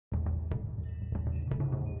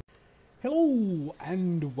Hello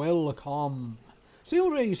and welcome.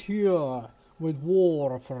 Silrace here with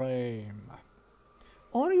Warframe.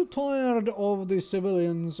 Are you tired of the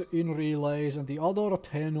civilians in relays and the other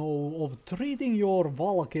tenno of treating your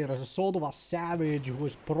Valkyr as a sort of a savage who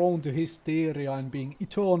is prone to hysteria and being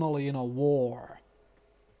eternally in a war?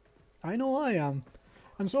 I know I am.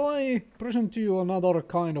 And so I present to you another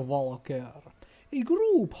kind of Valkyr. A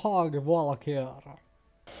group hug Valkyr.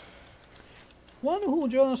 One who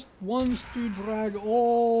just wants to drag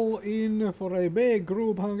all in for a big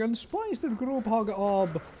group hug and spice the group hug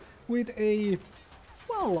up with a,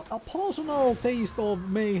 well, a personal taste of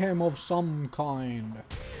mayhem of some kind.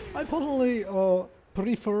 I personally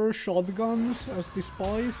prefer shotguns as the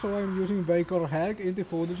spice, so I'm using Valkyr Hack in the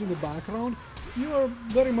footage in the background. You are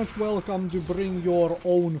very much welcome to bring your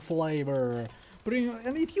own flavor.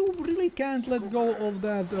 And if you really can't let go of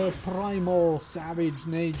that primal savage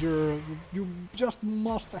nature, you just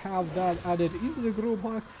must have that added into the group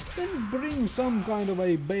hug, then bring some kind of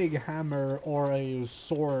a big hammer or a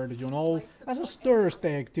sword, you know, as a stir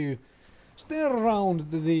stick to stir around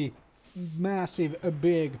the massive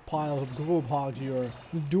big piles of group hugs you're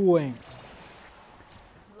doing.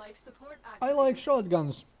 I like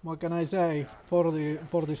shotguns, what can I say, for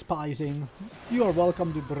the spicing. You are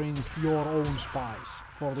welcome to bring your own spice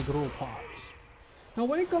for the group hugs. Now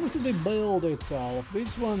when it comes to the build itself,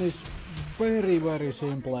 this one is very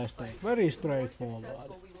simplistic, very straightforward.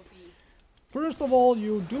 First of all,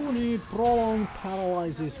 you do need Prolonged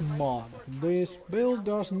Paralysis mod. This build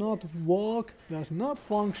does not work, does not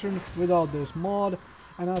function without this mod.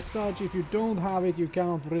 And as such, if you don't have it, you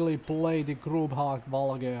can't really play the group hug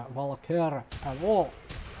Valkyr at all.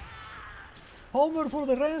 However, for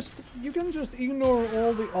the rest, you can just ignore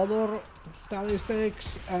all the other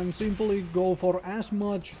statistics and simply go for as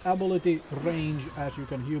much ability range as you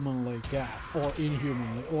can humanly get, or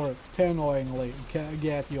inhumanly, or tennoingly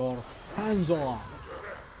get your hands on.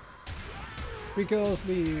 Because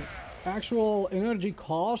the actual energy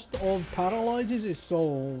cost of paralysis is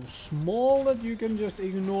so small that you can just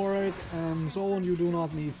ignore it, and so on. You do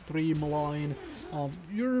not need streamline.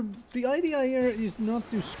 The idea here is not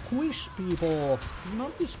to squish people,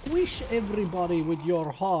 not to squish everybody with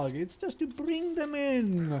your hug. It's just to bring them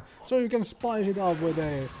in, so you can spice it up with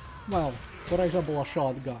a, well, for example, a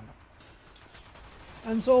shotgun.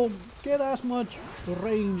 And so get as much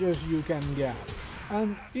range as you can get.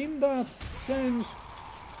 And in that sense,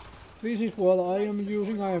 this is what I am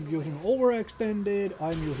using. I am using Overextended,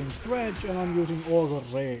 I'm using Stretch, and I'm using Augur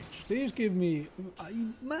Reach. These give me a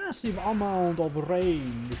massive amount of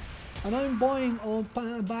range. And I'm buying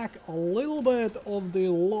back a little bit of the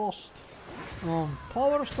lost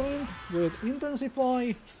power strength with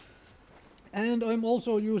Intensify. And I'm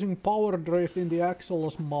also using Power Drift in the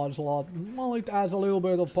Axles mod slot. Well, it adds a little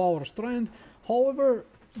bit of power strength. However,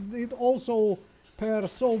 it also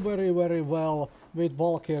pairs so very well with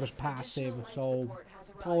Valkyr's passive, so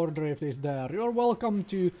Power Drift is there. You're welcome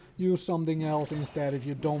to use something else instead if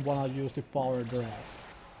you don't want to use the Power Drift.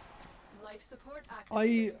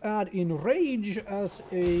 I add in Rage as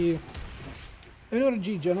a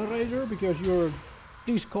energy generator because you're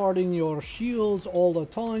discarding your shields all the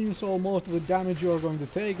time, so most of the damage you're going to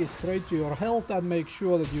take is straight to your health. That makes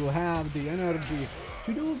sure that you have the energy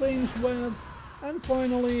to do things with. And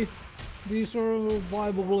finally, the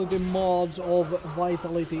survivability mods of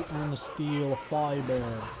Vitality and Steel Fiber.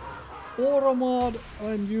 Aura mod,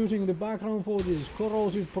 I'm using the background for this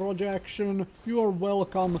Corrosive Projection. You are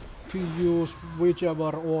welcome to use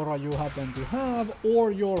whichever aura you happen to have,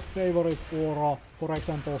 or your favorite aura, for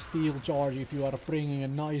example Steel Charge, if you are bringing a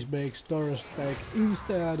nice big stir stick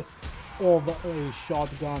instead of a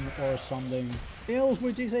shotgun or something else,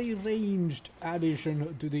 which is a ranged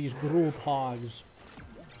addition to these group hugs.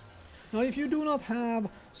 Now if you do not have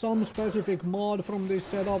some specific mod from this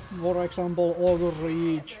setup, for example Augur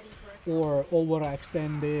Reach or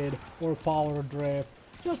Overextended or Power Drift,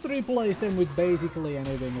 just replace them with basically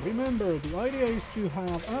anything. Remember, the idea is to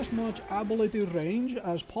have as much ability range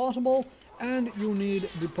as possible, and you need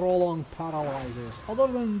the Prolonged Paralysis. Other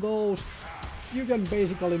than those, you can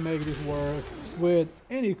basically make this work with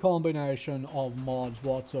any combination of mods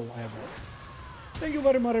whatsoever. Thank you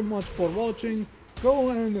very much for watching. Go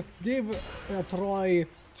and give a try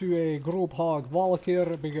to a group hug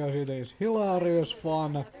Valkyr because it is hilarious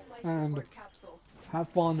fun, and have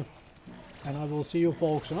fun. And I will see you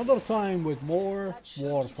folks another time with more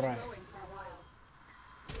Warframe.